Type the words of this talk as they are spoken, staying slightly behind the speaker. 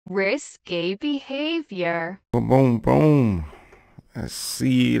Risky behavior. Boom, boom, boom. Let's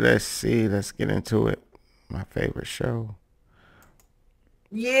see. Let's get into it. My favorite show.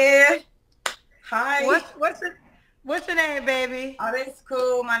 Yeah. Hi. What's your name, baby? Oh, that's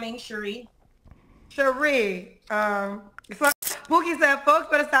cool. My name's Cherie. Cherie. So Pookie said, folks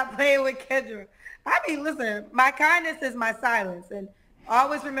better stop playing with Kendra. I mean, listen, my kindness is my silence, and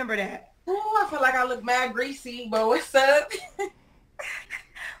always remember that. Oh, I feel like I look mad greasy, but what's up?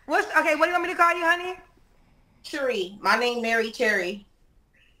 Okay, what do you want me to call you, honey? Cherie. My name Mary Cherry.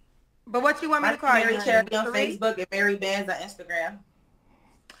 But what you want me to call Mary you, Cherry honey? on Cherie? Facebook and Mary Bands on Instagram.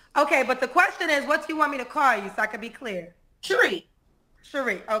 Okay, but the question is, what do you want me to call you so I can be clear? Cherie.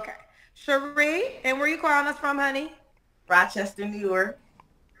 Cherie, okay. Cherie, and where you calling us from, honey? Rochester, New York.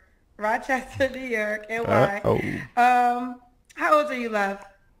 Rochester, New York, and why? Uh-oh. How old are you, love?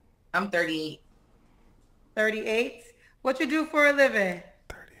 I'm 38. 38. What you do for a living?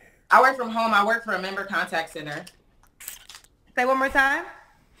 I work from home. I work for a member contact center. Say one more time.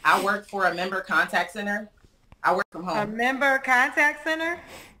 I work for a member contact center. I work from home. A member contact center?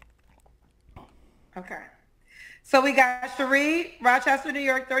 Okay. So we got Cherie, Rochester, New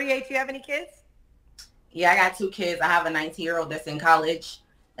York, 38. Do you have any kids? Yeah, I got 2 kids. I have a 19-year-old that's in college,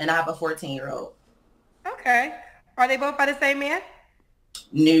 and I have a 14-year-old. Okay. Are they both by the same man?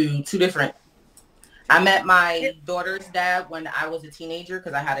 No, 2 different. I met my daughter's dad when I was a teenager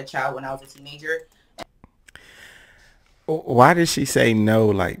because I had a child when I was a teenager. Why did she say no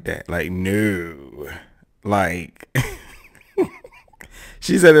like that? Like, no. Like,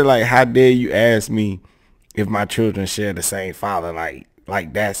 she said it like, how dare you ask me if my children share the same father?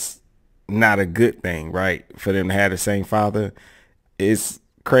 Like that's not a good thing, right? For them to have the same father. It's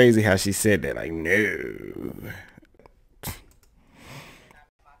crazy how she said that. Like, no.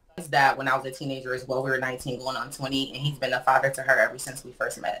 His dad when I was a teenager as well. We were 19 going on 20, and he's been a father to her ever since we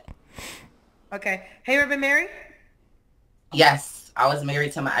first met. Okay. Have you ever been married? Yes, I was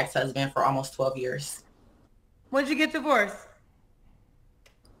married to my ex-husband for almost 12 years. When did you get divorced?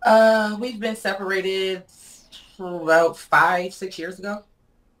 We've been separated for about 5-6 years ago.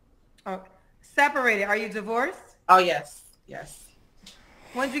 Oh, separated. Are you divorced? Oh, yes.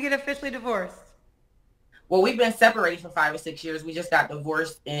 When did you get officially divorced? Well, we've been separated for 5 or 6 years. We just got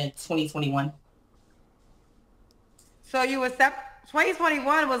divorced in 2021. So you were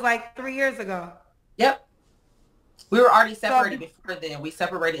 2021 was like 3 years ago. Yep. We were already separated before then. We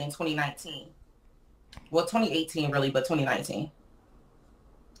separated in 2019. Well, 2018 really, but 2019.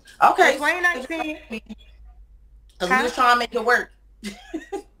 Okay. So 2019. Because we just trying to make it work.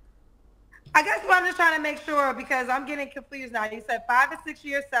 I guess what I'm just trying to make sure because I'm getting confused now. You said 5 to 6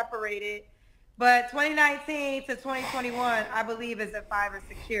 years separated, but 2019 to 2021, I believe, is at 5 or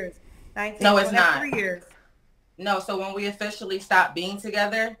 6 years. 19. No, it's not. 3 years. No, so when we officially stopped being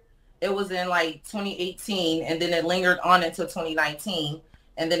together, it was in like 2018, and then it lingered on until 2019,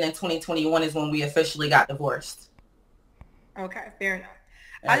 and then in 2021 is when we officially got divorced. Okay, fair enough.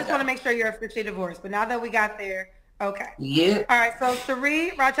 I just want to make sure you're officially divorced, but now that we got there, okay. Yeah. All right, so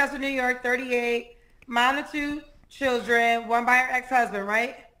Cherie, Rochester, New York, 38, mom of 2 children, one by her ex-husband,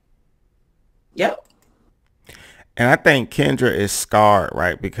 right? Yep. And I think Kendra is scarred,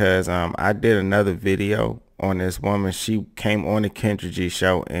 right? Because I did another video on this woman. She came on the Kendra G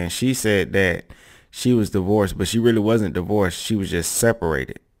show and she said that she was divorced, but she really wasn't divorced. She was just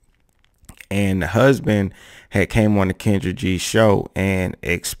separated. And the husband had came on the Kendra G show and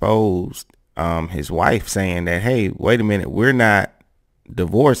exposed his wife, saying that, hey, wait a minute, we're not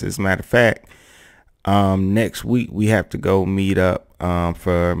divorced. As a matter of fact, next week we have to go meet up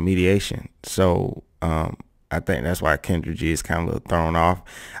for mediation. So I think that's why Kendra G is kind of a little thrown off.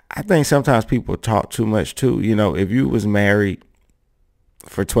 I think sometimes people talk too much too. You know, if you was married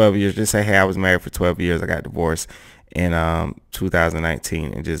for 12 years, just say, hey, I was married for 12 years. I got divorced in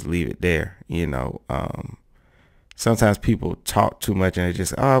 2019 and just leave it there. You know, sometimes people talk too much and they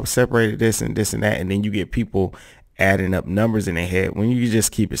just, oh, I was separated this and this and that. And then you get people adding up numbers in their head when you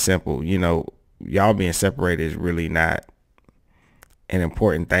just keep it simple. You know, y'all being separated is really not an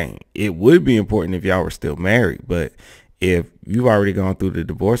important thing. It would be important if y'all were still married, but if you've already gone through the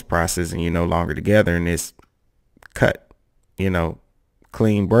divorce process and you're no longer together and it's cut, you know,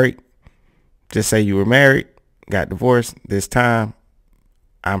 clean break, just say you were married, got divorced this time,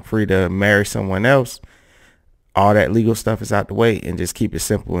 I'm free to marry someone else. All that legal stuff is out the way and just keep it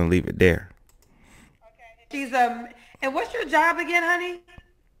simple and leave it there. Okay. And what's your job again, honey?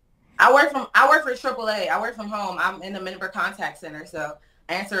 I work for AAA. I work from home. I'm in the member contact center, so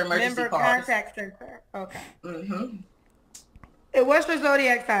I answer emergency calls. Member contact center. Okay. Mm-hmm. And what's your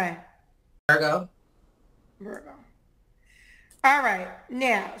zodiac sign? Virgo. Virgo. All right.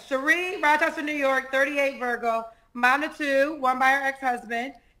 Now, Cherie, Rochester, New York, 38 Virgo, mom of two, one by her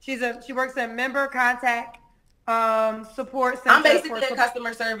ex-husband. She works at member contact support center. I'm basically a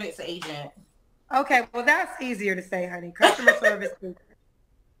customer service agent. Okay, well that's easier to say, honey. Customer service agent.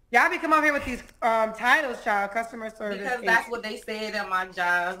 Y'all be come over here with these titles, child. Customer service Because agent. that's what they said at my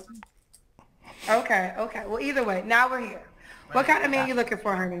job. Okay. Well, either way, now we're here. Right. What kind of man you looking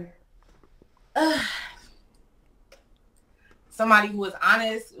for, honey? Somebody who is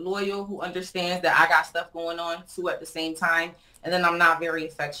honest, loyal, who understands that I got stuff going on too at the same time. And then I'm not very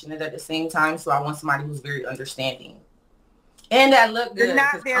affectionate at the same time. So I want somebody who's very understanding. And that look good. You're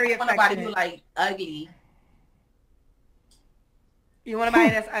not very I want affectionate. Nobody who like ugly. You want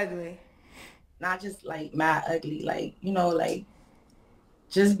somebody that's ugly? Not just like mad ugly. Like, you know, like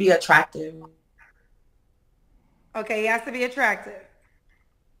just be attractive. Okay, he has to be attractive.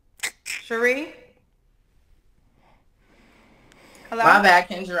 Cherie? Hello? My bad,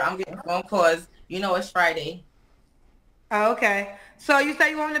 Kendra. I'm getting phone calls. You know it's Friday. Oh, okay. So you say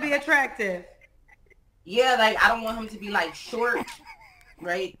you want him to be attractive? Yeah, like I don't want him to be like short,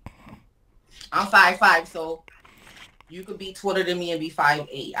 right? I'm 5'5", so you could be taller than me and be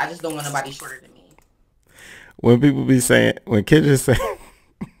 5'8". I just don't want nobody shorter than me. When people be saying, when Kendra say,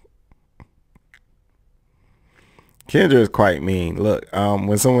 Kendra is quite mean. Look,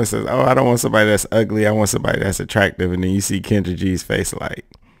 when someone says, "Oh, I don't want somebody that's ugly. I want somebody that's attractive," and then you see Kendra G's face, like,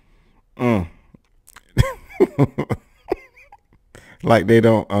 like they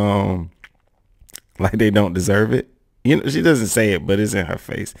don't deserve it. You know, she doesn't say it, but it's in her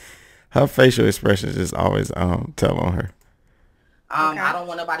face. Her facial expressions just always tell on her. Okay. I don't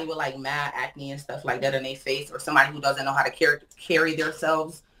want nobody with like mad acne and stuff like that in their face, or somebody who doesn't know how to carry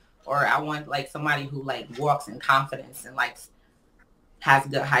themselves. Or I want like somebody who like walks in confidence and like has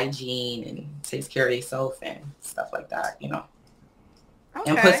good hygiene and takes care of themselves and stuff like that, you know.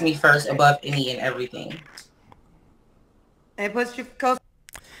 Okay. And puts me first above any and everything. And puts you close.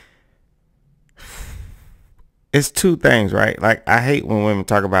 It's two things, right? Like I hate when women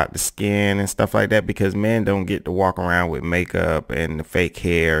talk about the skin and stuff like that, because men don't get to walk around with makeup and the fake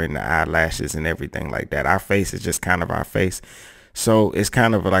hair and the eyelashes and everything like that. Our face is just kind of our face. So it's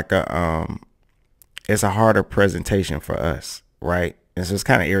kind of like it's a harder presentation for us, right? And so it's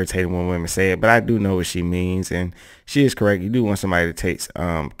kind of irritating when women say it, but I do know what she means, and she is correct. You do want somebody that takes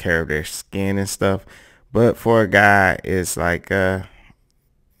care of their skin and stuff, but for a guy, it's like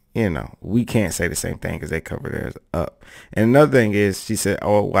you know, we can't say the same thing because they cover theirs up. And another thing is, she said,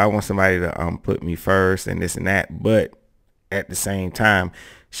 "Oh, well, I want somebody to put me first and this and that," but at the same time,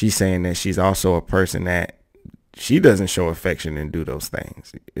 she's saying that she's also a person that she doesn't show affection and do those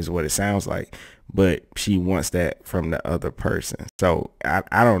things, is what it sounds like, but she wants that from the other person. So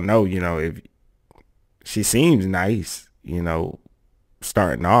I don't know, you know, if she seems nice, you know,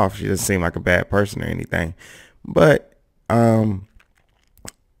 starting off, she doesn't seem like a bad person or anything, but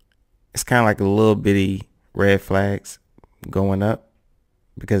it's kind of like a little bitty red flags going up,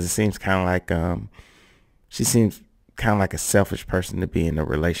 because it seems kind of like she seems kind of like a selfish person to be in a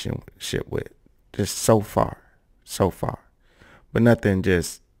relationship with, just so far, but nothing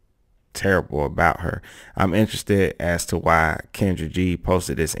just terrible about her. I'm interested as to why Kendra G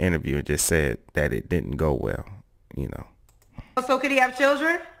posted this interview and just said that it didn't go well, you know. So could he have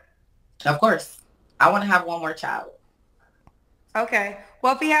children? Of course. I want to have one more child. Okay.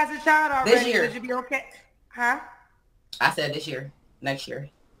 Well, if he has a child already, this year. Would you be okay? Huh? I said this year. Next year.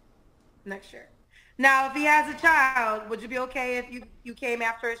 Next year. Now, if he has a child, would you be okay if you came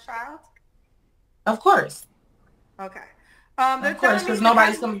after his child? Of course. Okay. Of course, because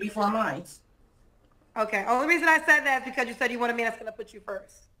nobody's coming before mine. Okay. Only reason I said that is because you said you want a man that's going to put you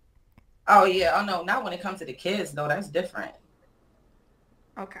first. Oh, yeah. Oh, no. Not when it comes to the kids, though. That's different.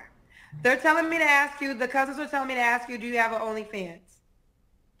 Okay. They're telling me to ask you, the cousins are telling me to ask you, do you have an OnlyFans?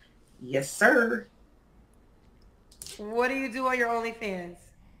 Yes, sir. What do you do on your OnlyFans?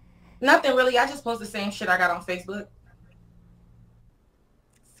 Nothing really. I just post the same shit I got on Facebook.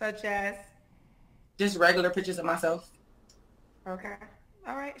 Such as? Just regular pictures of myself. Okay.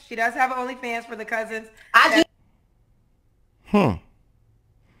 All right. She does have an OnlyFans for the cousins. I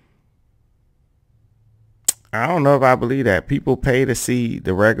don't know if I believe that. People pay to see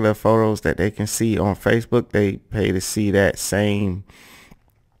the regular photos that they can see on Facebook. They pay to see that same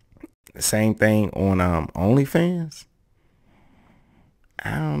thing on OnlyFans.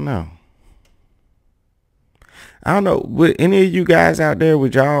 I don't know. Would any of you guys out there,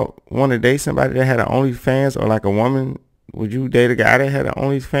 would y'all want to date somebody that had an OnlyFans, or like a woman? Would you date a guy that had an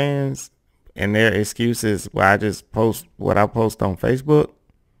OnlyFans and their excuse is, well, I just post what I post on Facebook?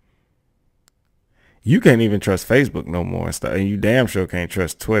 You can't even trust Facebook no more and stuff. And you damn sure can't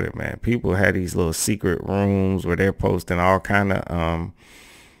trust Twitter, man. People have these little secret rooms where they're posting all kind of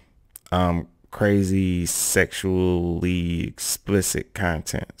crazy sexually explicit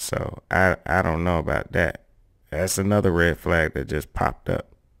content. So I don't know about that. That's another red flag that just popped up.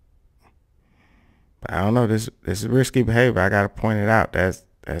 But I don't know. This is risky behavior. I gotta point it out. That's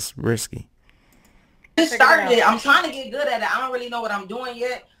risky. Just started it. I'm trying to get good at it. I don't really know what I'm doing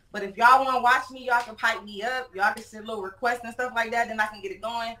yet. But if y'all want to watch me, y'all can pipe me up. Y'all can send little requests and stuff like that. Then I can get it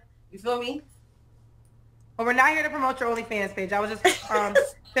going. You feel me? Well, we're not here to promote your OnlyFans page. I was just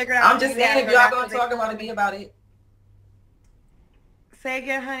figuring out. I'm just saying, if y'all going to talk about it, be about it. Say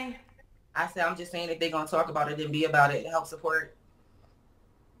again, honey. I said, I'm just saying, if they're going to talk about it, then be about it and help support.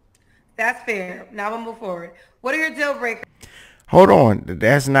 That's fair. Now we'll move forward. What are your deal breakers? Hold on.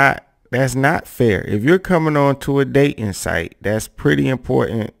 That's not fair. If you're coming on to a dating site, that's pretty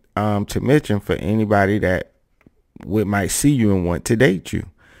important to mention for anybody that might see you and want to date you.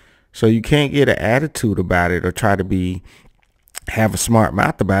 So you can't get an attitude about it or try to have a smart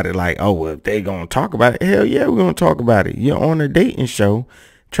mouth about it. Like, oh, well, if they gonna talk about it, hell yeah, we're gonna talk about it. You're on a dating show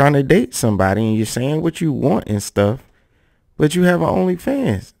trying to date somebody and you're saying what you want and stuff, but you have an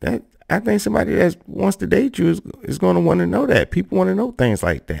OnlyFans. That I think somebody that wants to date you is going to want to know that. People want to know things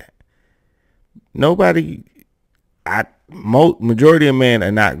like that. Nobody, majority of men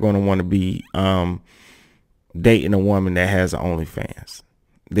are not going to want to be dating a woman that has an OnlyFans.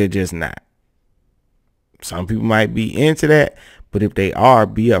 They're just not. Some people might be into that, but if they are,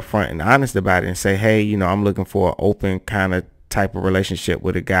 be upfront and honest about it and say, hey, you know, I'm looking for an open kind of type of relationship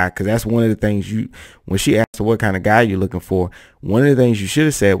with a guy, because that's one of the things when she asked her what kind of guy you're looking for, one of the things you should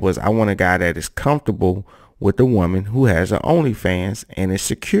have said was, I want a guy that is comfortable with a woman who has an OnlyFans and is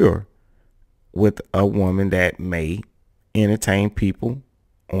secure with a woman that may entertain people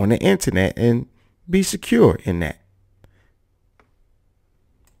on the internet and be secure in that.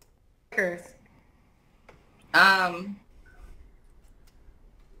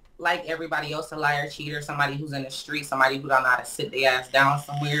 Like everybody else, a liar, cheater, somebody who's in the street, somebody who don't know how to sit their ass down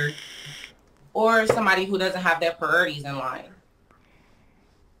somewhere, or somebody who doesn't have their priorities in line.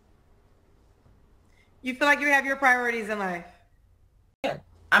 You feel like you have your priorities in life? Yeah.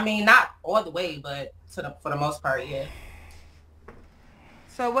 I mean, not all the way, but for the most part, yeah.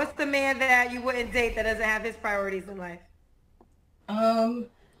 So what's the man that you wouldn't date that doesn't have his priorities in life?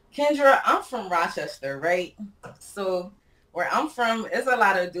 Kendra, I'm from Rochester, right? So where I'm from, there's a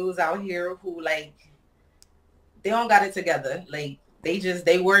lot of dudes out here who, like, they don't got it together. Like,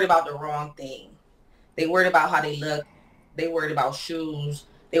 they worried about the wrong thing. They worried about how they look. They worried about shoes.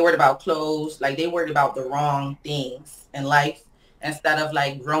 They worried about clothes. Like, they worried about the wrong things in life instead of,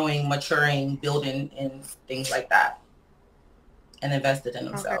 like, growing, maturing, building, and things like that, and invested in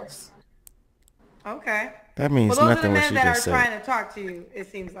themselves. Okay. That means well, those nothing are the what men she that are just said. trying to talk to you, it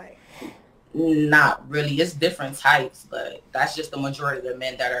seems like. Not really. It's different types, but that's just the majority of the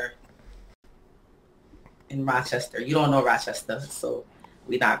men that are in Rochester. You don't know Rochester, so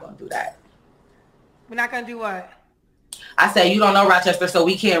we're not going to do that. We're not going to do what? I said you don't know Rochester, so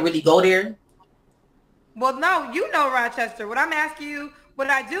we can't really go there. Well, no, you know Rochester. What I'm asking you, what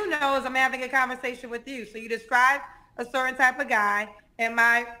I do know is I'm having a conversation with you. So you described a certain type of guy, and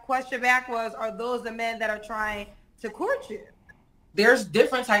my question back was, are those the men that are trying to court you? There's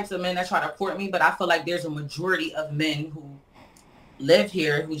different types of men that try to court me, but I feel like there's a majority of men who live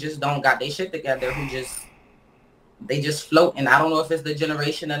here who just don't got their shit together, they just float. And I don't know if it's the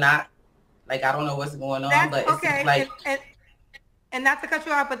generation or not. Like, I don't know what's going on, but it's okay. Like, and not to cut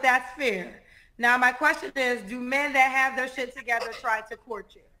you off, but that's fair. Now, my question is, do men that have their shit together try to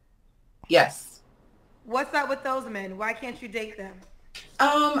court you? Yes. What's up with those men? Why can't you date them?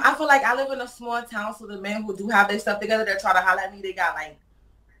 I feel like I live in a small town, so the men who do have their stuff together, they try to holler at me. They got like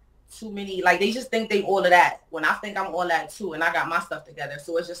too many, like they just think they all of that. When I think I'm all that too, and I got my stuff together.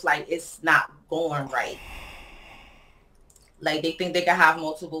 So it's just like, it's not going right. Like they think they can have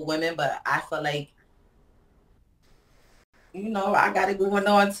multiple women, but I feel like, you know, I got it going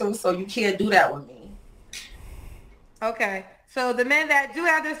on too, so you can't do that with me. Okay. So the men that do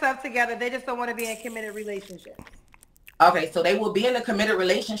have their stuff together, they just don't want to be in committed relationships. Okay, so they will be in a committed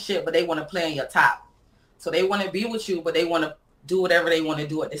relationship, but they want to play on your top. So they want to be with you, but they want to do whatever they want to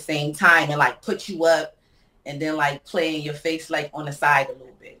do at the same time and like put you up and then like play in your face like on the side a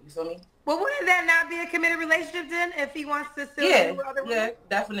little bit. You feel me? Well, wouldn't that not be a committed relationship then if he wants to still be with other women? Yeah,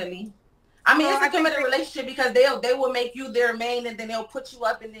 definitely. I mean, it's a committed relationship because they will make you their main and then they'll put you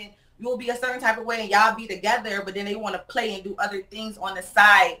up and then you'll be a certain type of way and y'all be together, but then they want to play and do other things on the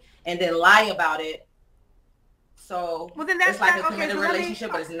side and then lie about it. So well, then that's it's like a committed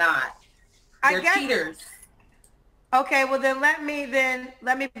relationship, but it's not. They're cheaters. Okay, well then let me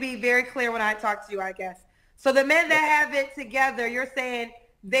be very clear when I talk to you, I guess. So the men that have it together, you're saying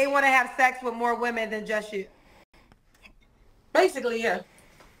they want to have sex with more women than just you. Basically, yeah.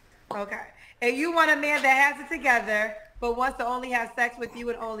 Okay. And you want a man that has it together, but wants to only have sex with you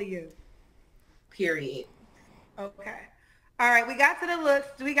and only you. Period. Okay. All right, we got to the looks.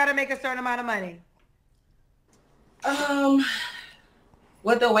 Do we got to make a certain amount of money?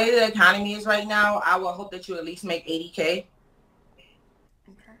 With the way the economy is right now, I will hope that you at least make $80K.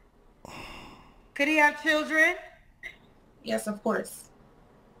 Okay. Could he have children? Yes, of course.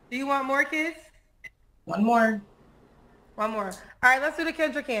 Do you want more kids? One more. One more. All right, let's do the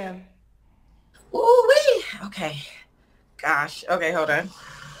Kendra cam. Ooh-wee. Okay. Gosh. Okay, hold on.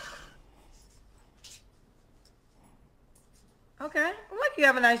 Okay. Look, you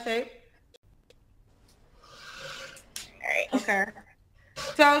have a nice shape. All right. Okay.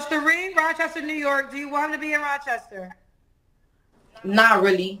 So, Shereen, Rochester, New York. Do you want him to be in Rochester? Not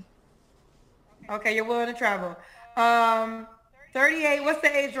really. Okay, you're willing to travel. 38. What's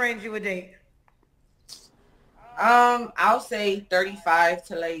the age range you would date? I'll say 35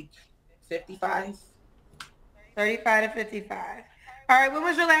 to like 55. 35 to 55. All right. When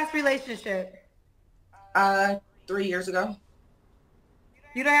was your last relationship? 3 years ago.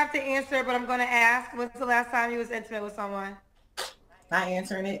 You don't have to answer, but I'm going to ask. When's the last time you was intimate with someone? Not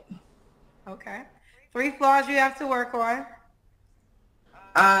answering it. Okay. 3 flaws you have to work on.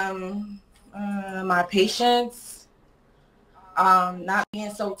 My patience. Not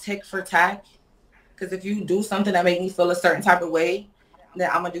being so tick for tack. Because if you do something that make me feel a certain type of way, then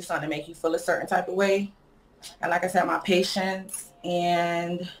I'm gonna do something to make you feel a certain type of way. And like I said, my patience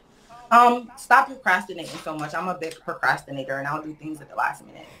and stop procrastinating so much. I'm a big procrastinator and I'll do things at the last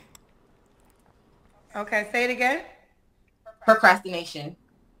minute. Okay, say it again. Procrastination.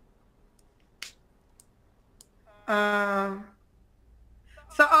 They're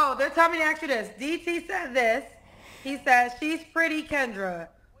telling me to ask you this. DT said this. He says, she's pretty, Kendra.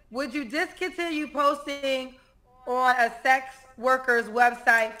 Would you discontinue posting on a sex worker's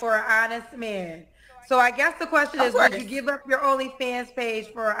website for an honest man? So I guess the question is, would you give up your OnlyFans page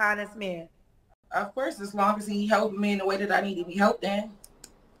for an honest man? Of course, as long as he helped me in the way that I need to be helped in.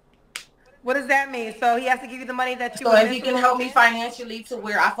 What does that mean? So he has to give you the money that you... So if he can help me financially to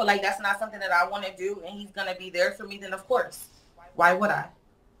where I feel like that's not something that I want to do and he's going to be there for me, then of course. Why would I?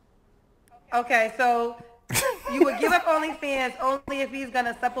 Okay, so you would give up OnlyFans only if he's going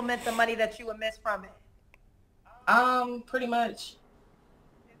to supplement the money that you would miss from it? Pretty much.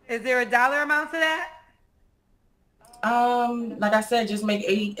 Is there a dollar amount to that? Like I said, just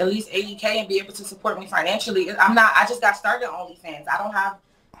make at least $80K and be able to support me financially. I just got started on OnlyFans. I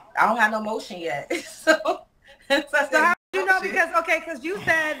don't have no motion yet. So how do you know? Because you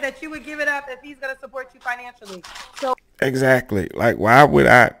said that you would give it up if he's going to support you financially. So exactly. Like, why would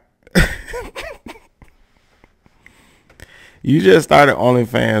I? You just started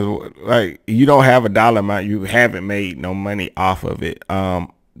OnlyFans. Like, you don't have a dollar amount. You haven't made no money off of it.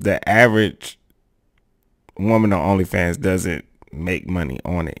 The average woman on OnlyFans doesn't make money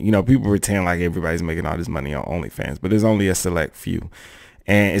on it. You know, people pretend like everybody's making all this money on OnlyFans, but there's only a select few.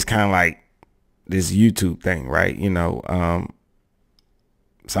 And it's kind of like this YouTube thing, right? You know,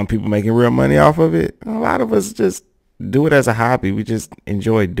 some people making real money off of it. A lot of us just do it as a hobby. We just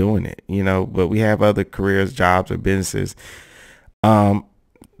enjoy doing it, you know, but we have other careers, jobs, or businesses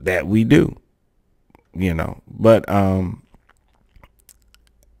that we do, you know. But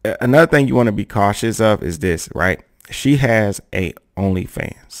another thing you want to be cautious of is this, right? She has a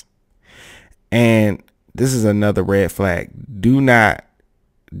OnlyFans. And this is another red flag. Do not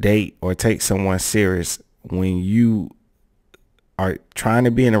date or take someone serious when you are trying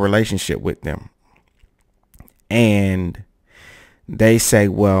to be in a relationship with them and they say,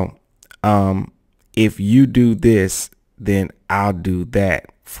 well, if you do this, then I'll do that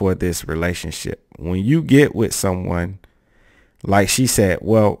for this relationship. When you get with someone, like she said,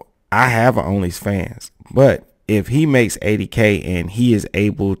 well, I have an OnlyFans, but if he makes $80K and he is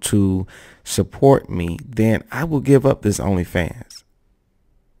able to support me, then I will give up this OnlyFans.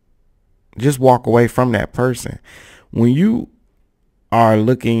 Just walk away from that person. When you are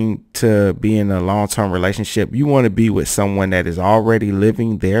looking to be in a long-term relationship, you want to be with someone that is already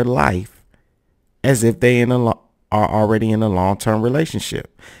living their life as if they are already in a long-term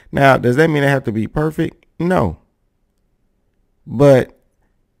relationship. Now, does that mean they have to be perfect? No. But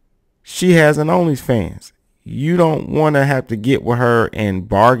she has an OnlyFans. You don't want to have to get with her and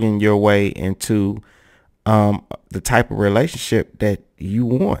bargain your way into the type of relationship that you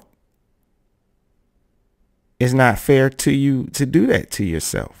want. It's not fair to you to do that to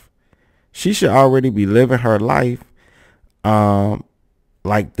yourself. She should already be living her life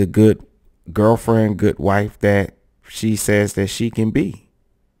like the good girlfriend, good wife that she says that she can be.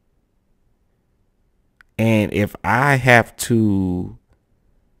 And if I have to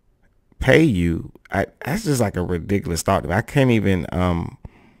pay you, that's just like a ridiculous thought. I can't even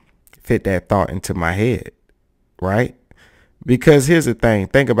fit that thought into my head, right? Because here's the thing.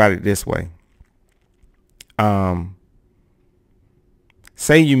 Think about it this way.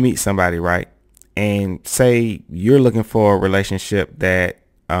 Say you meet somebody, right? And say you're looking for a relationship that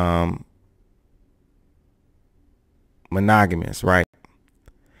monogamous, right?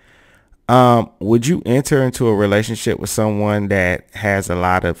 Would you enter into a relationship with someone that has a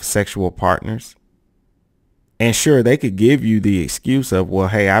lot of sexual partners? And sure, they could give you the excuse of, well,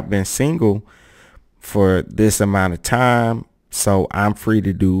 hey, I've been single for this amount of time, so I'm free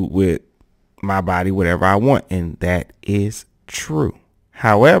to do with my body whatever I want. And that is true.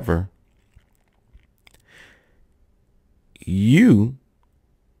 However, you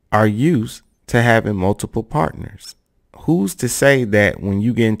are used to having multiple partners. Who's to say that when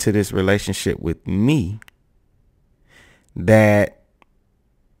you get into this relationship with me, that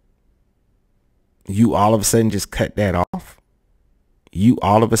you all of a sudden just cut that off? You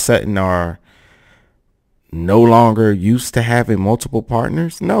all of a sudden are no longer used to having multiple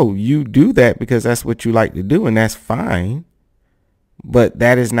partners? No, you do that because that's what you like to do, and that's fine. But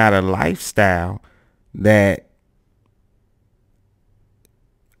that is not a lifestyle that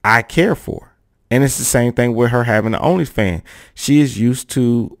I care for. And it's the same thing with her having an OnlyFans. She is used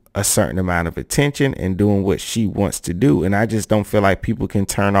to a certain amount of attention and doing what she wants to do. And I just don't feel like people can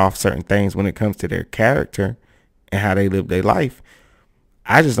turn off certain things when it comes to their character and how they live their life.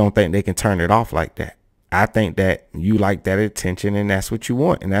 I just don't think they can turn it off like that. I think that you like that attention and that's what you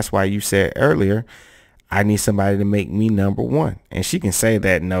want. And that's why you said earlier, I need somebody to make me number one. And she can say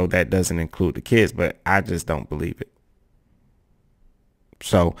that, no, that doesn't include the kids, but I just don't believe it.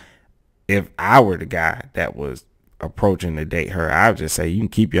 So if I were the guy that was approaching to date her, I would just say, you can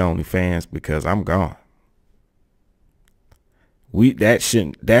keep your OnlyFans because I'm gone.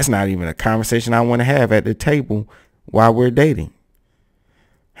 That's not even a conversation I want to have at the table while we're dating.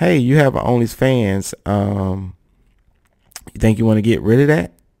 Hey, you have an OnlyFans. You think you want to get rid of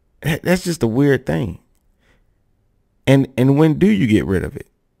that? That's just a weird thing. And when do you get rid of it?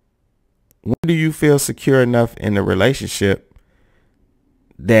 When do you feel secure enough in the relationship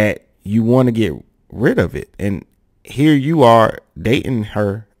that you want to get rid of it? And here you are dating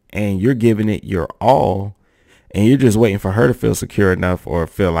her and you're giving it your all and you're just waiting for her to feel secure enough or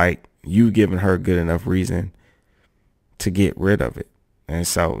feel like you've given her a good enough reason to get rid of it. And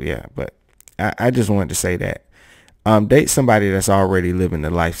so, yeah, but I just wanted to say that. Date somebody that's already living the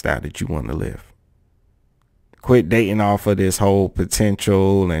lifestyle that you want to live. Quit dating off of this whole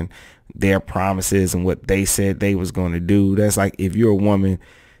potential and their promises and what they said they was going to do. That's like if you're a woman,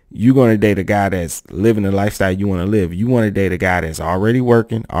 you're going to date a guy that's living the lifestyle you want to live. You want to date a guy that's already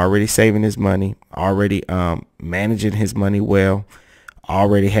working, already saving his money, already managing his money well,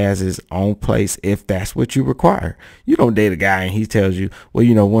 already has his own place if that's what you require. You don't date a guy and he tells you, well,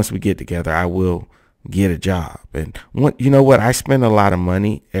 you know, once we get together, I will get a job. And you know what? I spend a lot of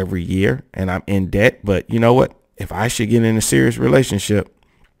money every year and I'm in debt. But you know what? If I should get in a serious relationship,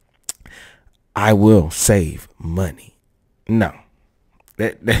 I will save money. No.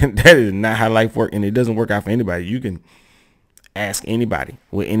 That is not how life works, and it doesn't work out for anybody. You can ask anybody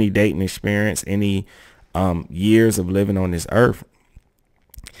with any dating experience, any years of living on this earth.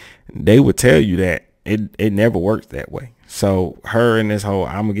 They would tell you that it never works that way. So her and this whole,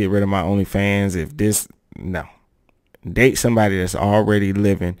 I'm going to get rid of my OnlyFans if this, no. Date somebody that's already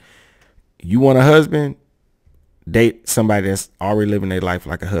living. You want a husband? Date somebody that's already living their life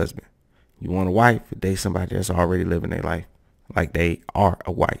like a husband. You want a wife? Date somebody that's already living their life like they are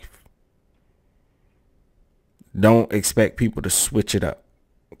a wife. Don't expect people to switch it up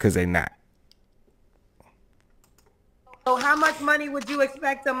because they're not. So how much money would you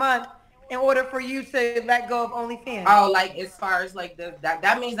expect a month in order for you to let go of OnlyFans? Oh, like as far as like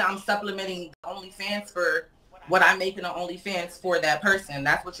that means that I'm supplementing OnlyFans for what I'm making on OnlyFans for that person.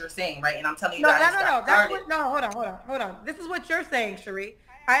 That's what you're saying, right? And I'm telling you guys. Hold on. This is what you're saying, Cherie.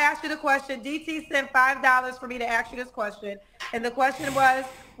 I asked you the question. DT sent $5 for me to ask you this question. And the question was,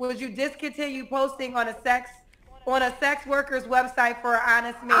 would you discontinue posting on a sex worker's website for an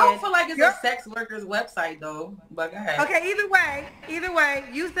honest man? I don't feel like it's a sex worker's website though, but go ahead. Okay, either way,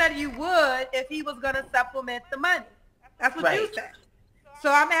 you said you would if he was going to supplement the money. That's what you said.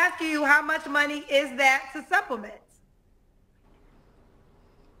 So I'm asking you, how much money is that to supplement?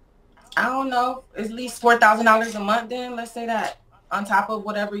 I don't know. At least $4,000 a month then, let's say that. on top of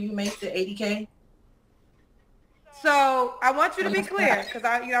whatever you make, the 80K. So I want you to be clear, because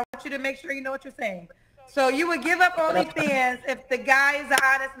I want you to make sure you know what you're saying. So you would give up OnlyFans if the guy is an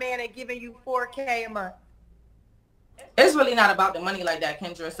honest man and giving you $4K a month? It's really not about the money like that,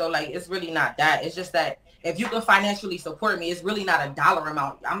 Kendra. So like, it's really not that. It's just that if you can financially support me, it's really not a dollar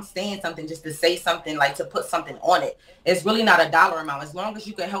amount. I'm saying something just to say something, like to put something on it. It's really not a dollar amount. As long as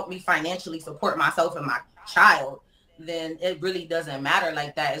you can help me financially support myself and my child, then it really doesn't matter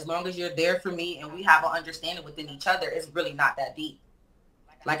like that. As long as you're there for me and we have an understanding within each other, it's really not that deep.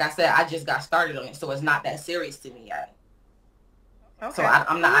 Like I said, I just got started on it, so it's not that serious to me yet. Okay. So I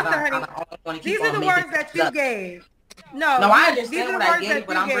don't want to keep These are the words that you gave. No, I understand what I gave,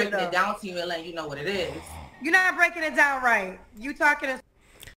 but I'm breaking it down to you and letting you know what it is. You're not breaking it down right. You talking to...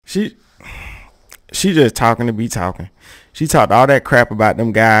 She just talking to be talking. She talked all that crap about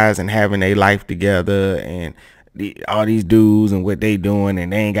them guys and having their life together and all these dudes and what they doing,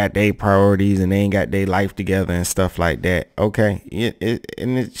 and they ain't got their priorities and they ain't got their life together and stuff like that. Okay,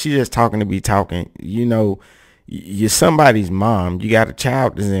 she just talking to be talking. You know, you're somebody's mom. You got a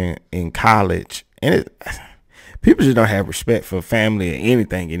child that's in college, and people just don't have respect for family or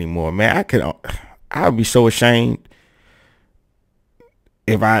anything anymore, man. I would be so ashamed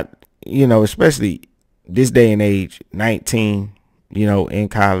if I, especially this day and age, 19, in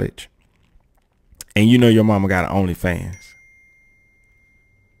college, and your mama got an OnlyFans.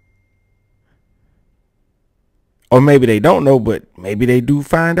 Or maybe they don't know, but maybe they do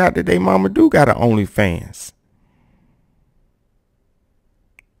find out that their mama do got an OnlyFans.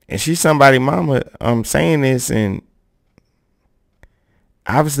 And she's somebody mama saying this, and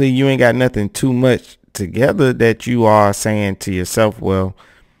obviously you ain't got nothing too much together that you are saying to yourself, well,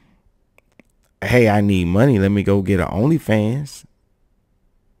 hey, I need money. Let me go get an OnlyFans.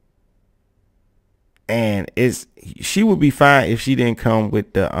 And she would be fine if she didn't come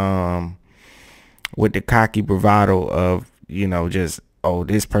with the cocky bravado of, just, oh,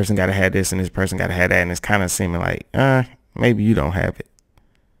 this person got to have this and this person got to have that. And it's kind of seeming like, maybe you don't have it.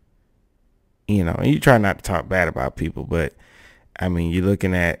 And you try not to talk bad about people, but I mean, you're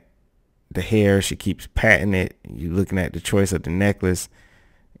looking at the hair, she keeps patting it. You're looking at the choice of the necklace,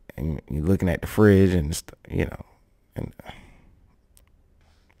 and you're looking at the fridge, and and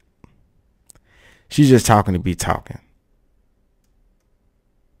she's just talking to be talking.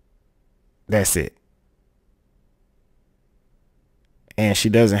 That's it. And she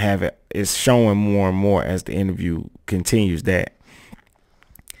doesn't have it. It's showing more and more as the interview continues that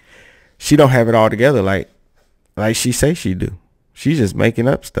she don't have it all together like she say she do. She's just making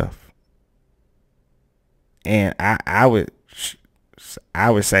up stuff. And I would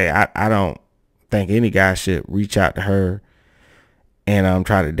say I don't think any guy should reach out to her and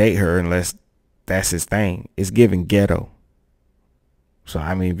try to date her unless that's his thing. It's giving ghetto. So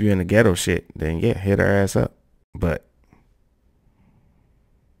I mean, if you're in the ghetto shit, then yeah, hit her ass up. But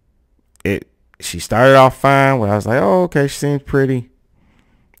she started off fine where I was like, oh, okay, she seems pretty.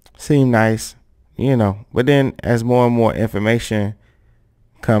 Seemed nice, but then as more and more information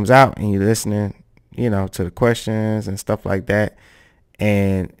comes out and you're listening, to the questions and stuff like that,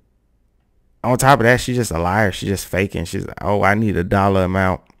 and on top of that, she's just a liar. She's just faking. She's like, oh, I need a dollar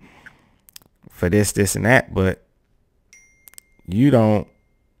amount for this and that, but you don't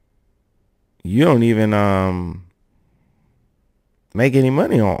even make any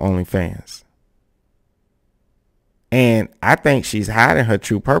money on OnlyFans. And I think she's hiding her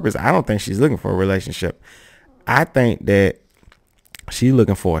true purpose. I don't think she's looking for a relationship. I think that she's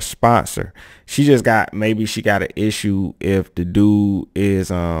looking for a sponsor. Maybe she got an issue if the dude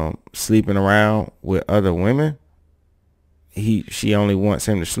is sleeping around with other women. She only wants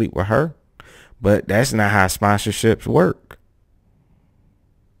him to sleep with her. But that's not how sponsorships work.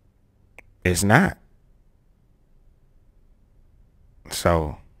 It's not.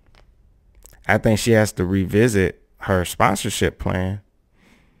 So I think she has to revisit her sponsorship plan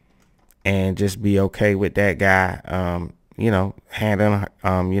and just be okay with that guy, handling,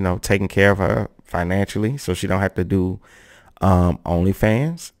 taking care of her financially so she don't have to do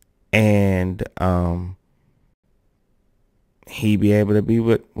OnlyFans, and he be able to be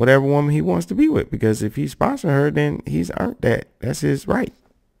with whatever woman he wants to be with, because if he's sponsoring her, then he's earned that. That's his right.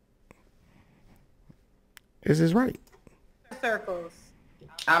 It's his right. Circles.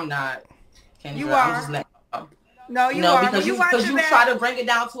 I'm not. Kendra, you are. I'm just letting you know. No, you are. Because you try to bring it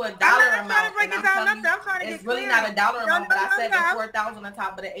down to a dollar amount. I'm not trying to break it down nothing. I'm trying to get It's really clear. not a dollar amount, but I said the no. 4,000 on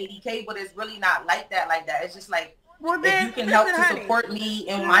top of the 80K, but it's really not like that. It's just like, well, if you can help to support me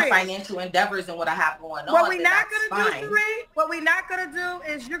in my financial endeavors and what I have going on, what we're not gonna do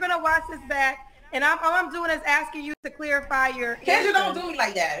is you're gonna watch this back And all I'm doing is asking you to clarify your Kendra, don't do me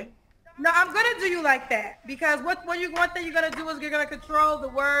like that. No, I'm going to do you like that. Because one thing you're going to do is you're going to control the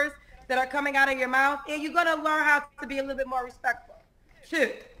words that are coming out of your mouth. And you're going to learn how to be a little bit more respectful.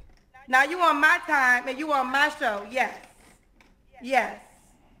 Shoot. Now, you on my time and you on my show. Yes. Yes.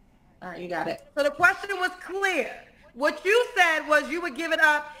 All right, you got it. So the question was clear. What you said was you would give it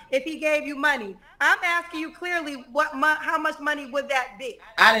up if he gave you money. I'm asking you clearly how much money would that be?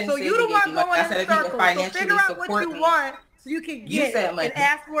 I didn't so say you don't want going I said in circles. So figure out what you want so you can get you said money. And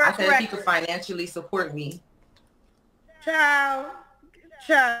ask for it I said if he could financially support me. Child.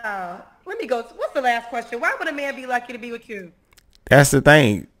 Let me go. What's the last question? Why would a man be lucky to be with you? That's the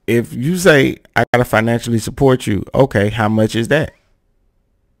thing. If you say, I got to financially support you, okay, how much is that?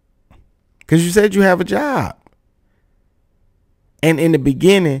 Because you said you have a job. And in the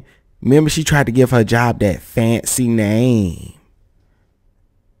beginning, remember she tried to give her job that fancy name.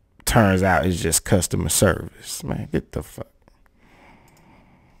 Turns out it's just customer service. Man, get the fuck.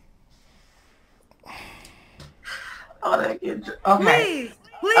 Oh, that gets okay.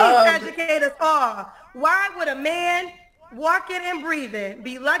 Please educate us all. Why would a man walking and breathing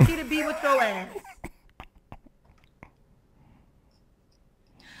be lucky to be with your ass?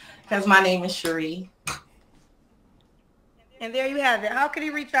 Because my name is Cherie. And there you have it. How can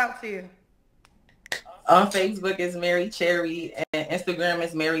he reach out to you? On Facebook is Mary Cherry, and Instagram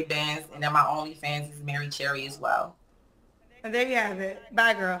is Mary Bands, and then my OnlyFans is Mary Cherry as well. And there you have it.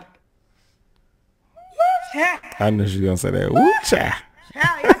 Bye, girl. I knew she was going to say that. Woo, cha.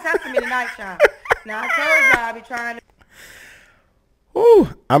 Child, you're testing me tonight, child. Now, I told y'all I be trying to. Woo,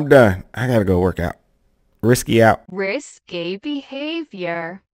 I'm done. I got to go work out. Risky out. Risky behavior.